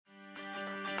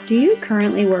Do you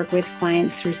currently work with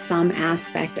clients through some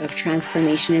aspect of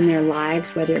transformation in their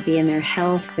lives, whether it be in their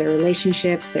health, their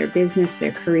relationships, their business,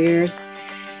 their careers?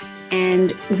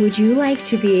 And would you like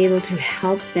to be able to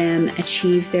help them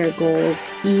achieve their goals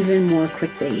even more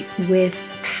quickly with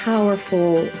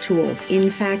powerful tools?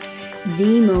 In fact,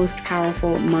 the most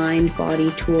powerful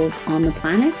mind-body tools on the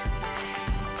planet?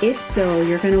 If so,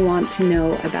 you're going to want to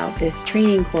know about this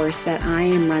training course that I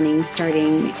am running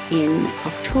starting in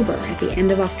October, at the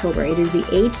end of October. It is the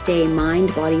 8-day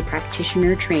mind-body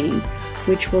practitioner training,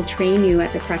 which will train you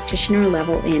at the practitioner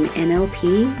level in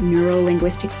NLP,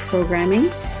 neuro-linguistic programming,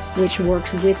 which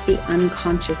works with the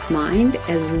unconscious mind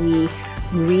as we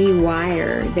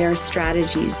rewire their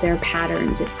strategies, their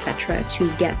patterns, etc.,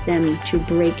 to get them to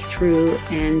break through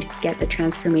and get the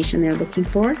transformation they're looking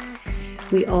for.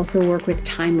 We also work with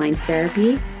timeline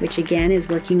therapy, which again is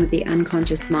working with the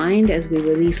unconscious mind as we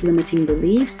release limiting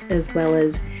beliefs, as well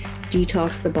as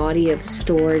detox the body of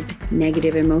stored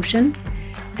negative emotion,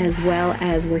 as well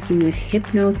as working with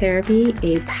hypnotherapy,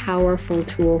 a powerful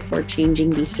tool for changing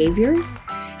behaviors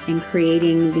and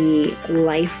creating the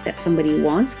life that somebody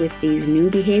wants with these new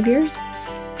behaviors,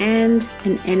 and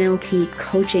an NLP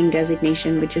coaching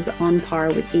designation, which is on par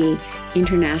with the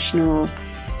International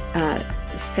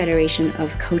Federation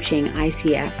of Coaching,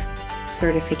 ICF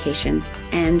certification.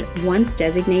 And once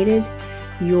designated,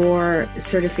 your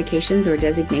certifications or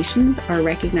designations are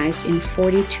recognized in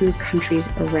 42 countries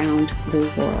around the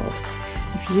world.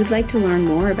 If you'd like to learn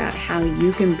more about how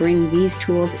you can bring these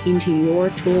tools into your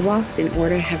toolbox in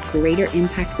order to have greater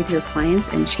impact with your clients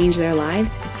and change their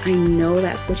lives, because I know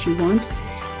that's what you want,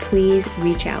 please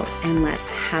reach out and let's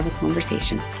have a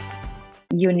conversation.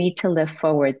 You need to live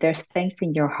forward. There's things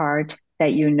in your heart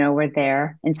that you know are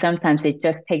there. And sometimes it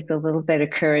just takes a little bit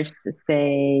of courage to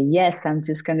say, yes, I'm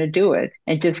just going to do it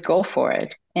and just go for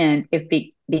it. And if it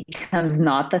becomes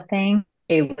not the thing,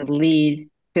 it will lead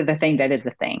to the thing that is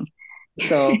the thing.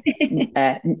 So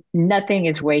nothing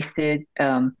is wasted.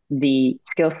 The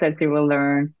skill sets you will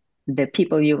learn, the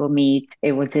people you will meet,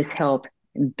 it will just help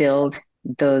build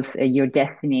those your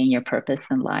destiny and your purpose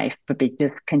in life, but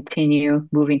just continue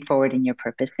moving forward in your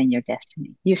purpose and your destiny.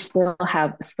 You still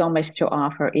have so much to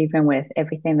offer, even with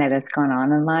everything that has gone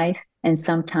on in life. And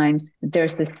sometimes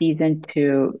there's a season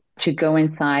to go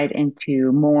inside and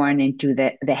to mourn and do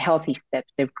the healthy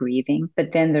steps of grieving.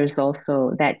 But then there's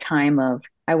also that time of,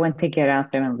 I want to get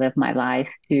out there and live my life,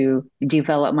 to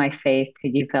develop my faith,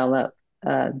 to develop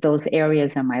those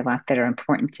areas in my life that are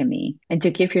important to me, and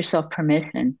to give yourself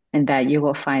permission, and that you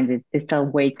will find it's a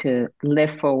way to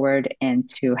live forward and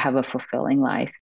to have a fulfilling life.